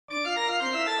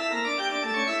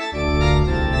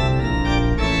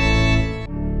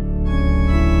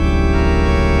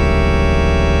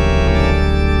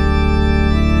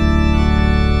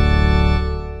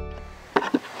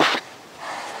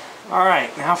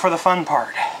Now for the fun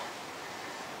part.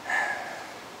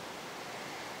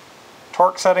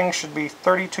 Torque setting should be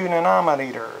 32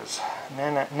 nanometers.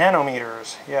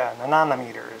 Nanometers. Yeah,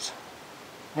 nanometers.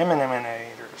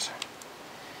 Nanometers.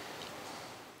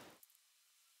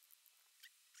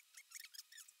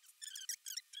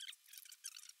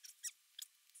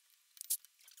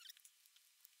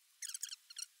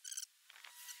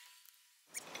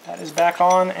 That is back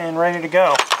on and ready to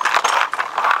go.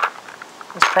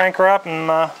 Let's crank her up and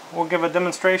we'll give a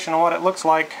demonstration of what it looks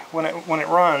like when it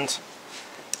runs.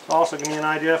 It'll also give me an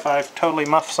idea if I've totally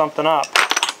muffed something up.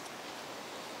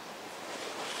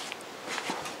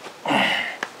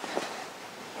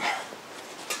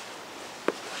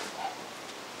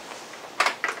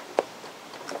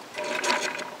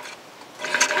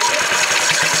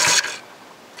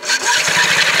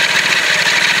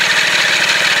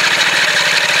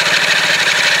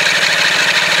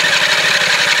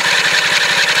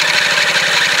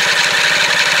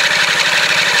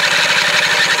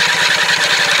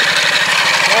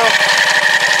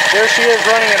 There she is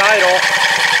running at idle.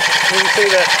 You can see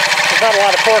that there's not a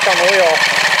lot of torque on the wheel.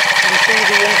 You can see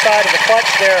the inside of the clutch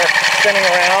there spinning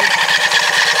around.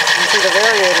 You can see the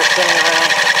variator spinning around.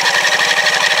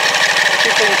 Let's see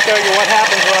if we can show you what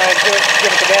happens when I give it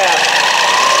the gas.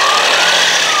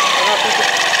 I don't know if you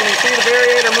can you see the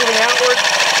variator moving outward?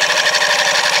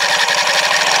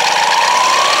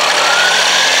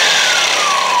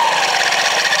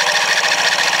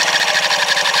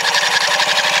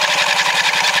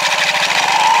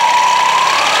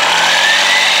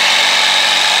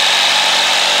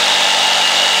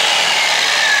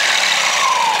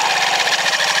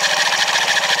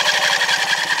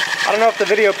 I don't know if the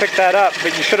video picked that up,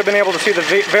 but you should have been able to see the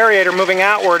variator moving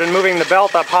outward and moving the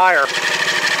belt up higher.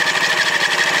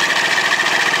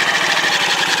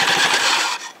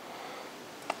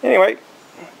 Anyway,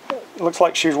 it looks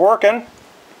like she's working.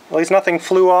 At least nothing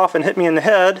flew off and hit me in the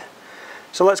head.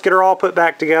 So let's get her all put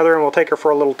back together and we'll take her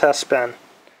for a little test spin.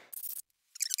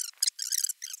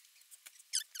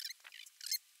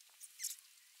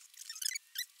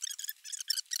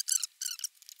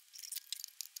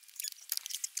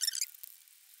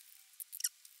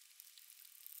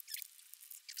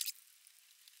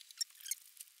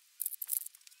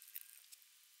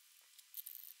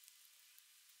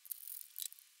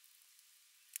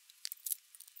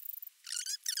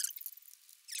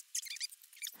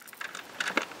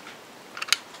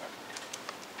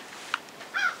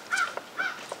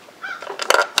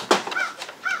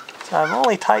 I've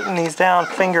only tightened these down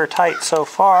finger tight so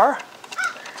far.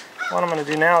 What I'm going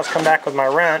to do now is come back with my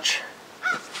wrench,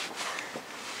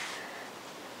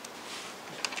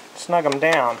 snug them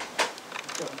down.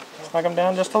 Snug them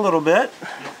down just a little bit.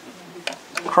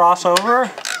 Cross over,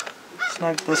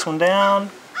 snug this one down,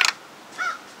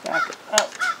 back it up,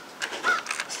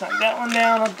 snug that one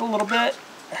down a little bit.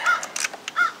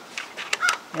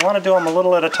 You want to do them a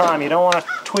little at a time. You don't want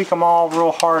to tweak them all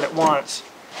real hard at once.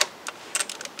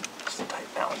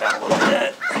 Down a little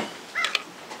bit.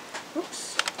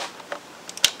 Oops.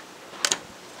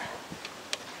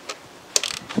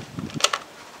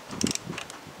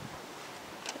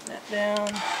 Tighten that down.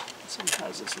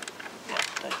 Sometimes this will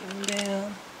tighten him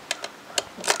down.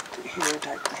 To here,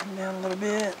 tighten him down a little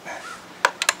bit.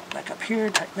 Back up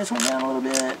here, tighten this one down a little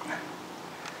bit.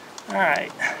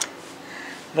 Alright.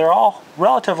 They're all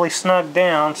relatively snug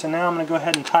down, so now I'm going to go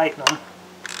ahead and tighten them.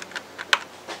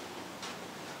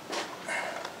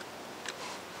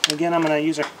 Again, I'm going to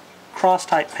use a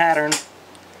cross-type pattern.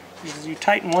 Because you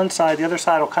tighten one side, the other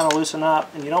side will kind of loosen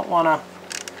up, and you don't want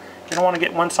to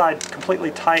get one side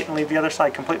completely tight and leave the other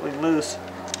side completely loose.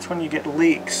 That's when you get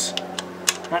leaks.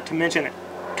 Not to mention it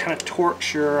kind of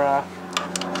torques your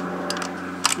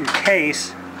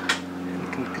case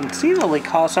and can conceivably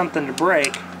cause something to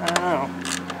break. I don't know.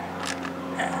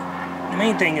 The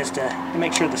main thing is to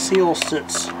make sure the seal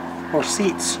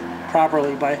seats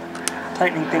properly by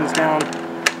tightening things down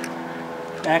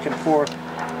back and forth.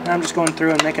 Now I'm just going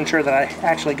through and making sure that I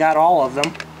actually got all of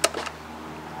them.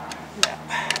 Yeah.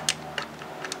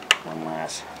 One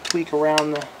last tweak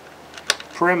around the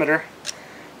perimeter.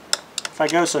 If I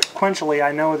go sequentially,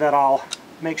 I know that I'll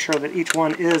make sure that each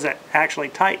one is actually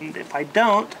tightened. If I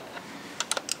don't,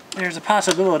 there's a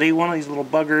possibility one of these little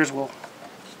buggers will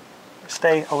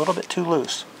stay a little bit too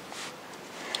loose.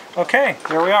 Okay,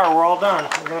 there we are. We're all done.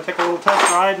 We're going to take a little test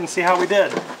ride and see how we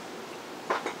did.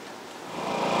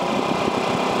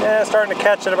 Yeah, starting to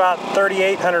catch at about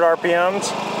 3,800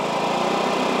 RPMs.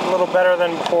 A little better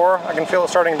than before. I can feel it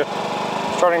starting to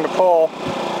pull.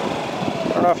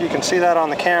 I don't know if you can see that on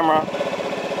the camera.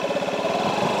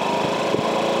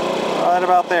 Right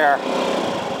about there.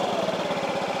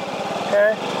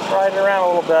 Okay, ride it around a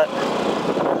little bit.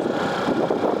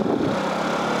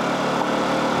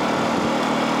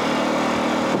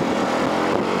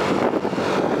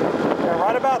 Yeah,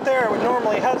 right about there, it would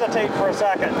normally hesitate for a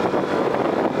second.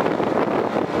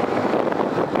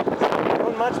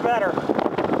 Doing much better.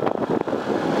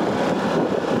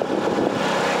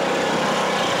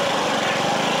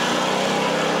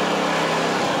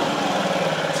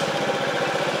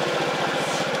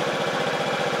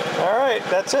 All right,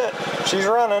 that's it. She's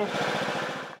running.